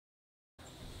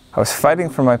I was fighting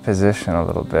for my position a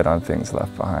little bit on Things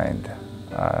Left Behind.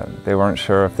 They weren't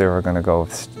sure if they were going to go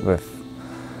with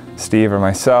Steve or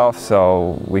myself,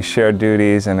 so we shared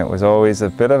duties, and it was always a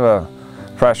bit of a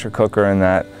pressure cooker in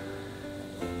that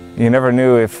you never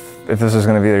knew if this was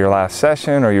going to be your last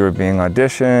session or you were being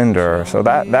auditioned, or so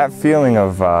that feeling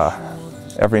of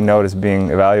every note is being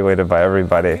evaluated by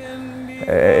everybody,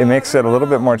 it makes it a little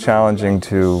bit more challenging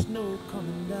to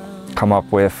come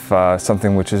up with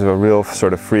something which is a real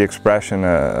sort of free expression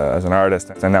as an artist.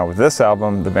 And now with this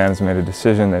album, the band's made a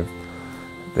decision.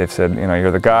 They've said, you know,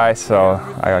 you're the guy, so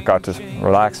I got to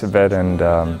relax a bit, and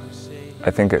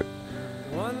I think it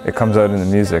comes out in the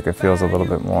music. It feels a little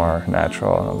bit more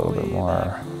natural and a little bit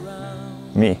more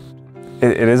me.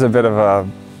 It is a bit of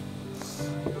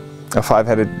a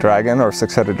five-headed dragon or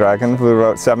six-headed dragon. We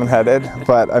wrote seven-headed,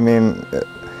 but I mean,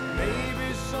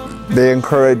 they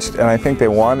encouraged, and I think they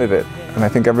wanted it. And I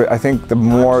think the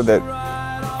more that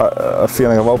a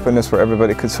feeling of openness where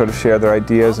everybody could sort of share their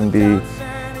ideas and be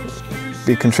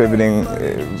contributing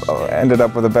ended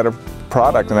up with a better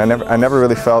product. And I never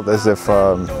really felt as if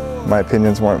my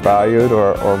opinions weren't valued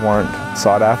or weren't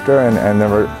sought after. And there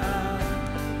were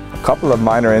a couple of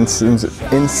minor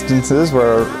instances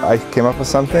where I came up with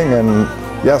something and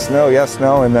yes, no,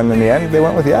 and then in the end they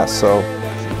went with yes. So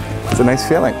it's a nice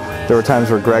feeling. There were times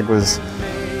where Greg was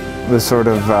sort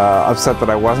of upset that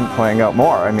I wasn't playing out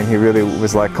more. I mean, he really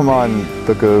was like, come on,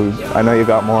 Bogu, I know you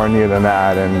got more in you than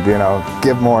that, and you know,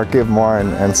 give more,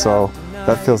 and so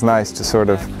that feels nice to sort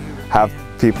of have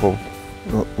people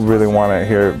really want to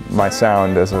hear my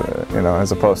sound as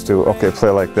as opposed to, okay, play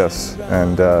like this.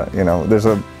 And you know, there's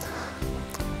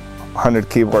 100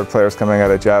 keyboard players coming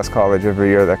out of jazz college every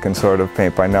year that can sort of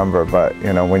paint by number, but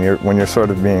you know, when you're sort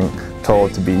of being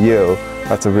told to be you,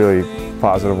 that's a really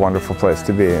positive, wonderful place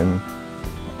to be, and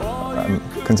I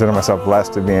consider myself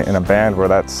blessed to be in a band where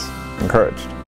that's encouraged.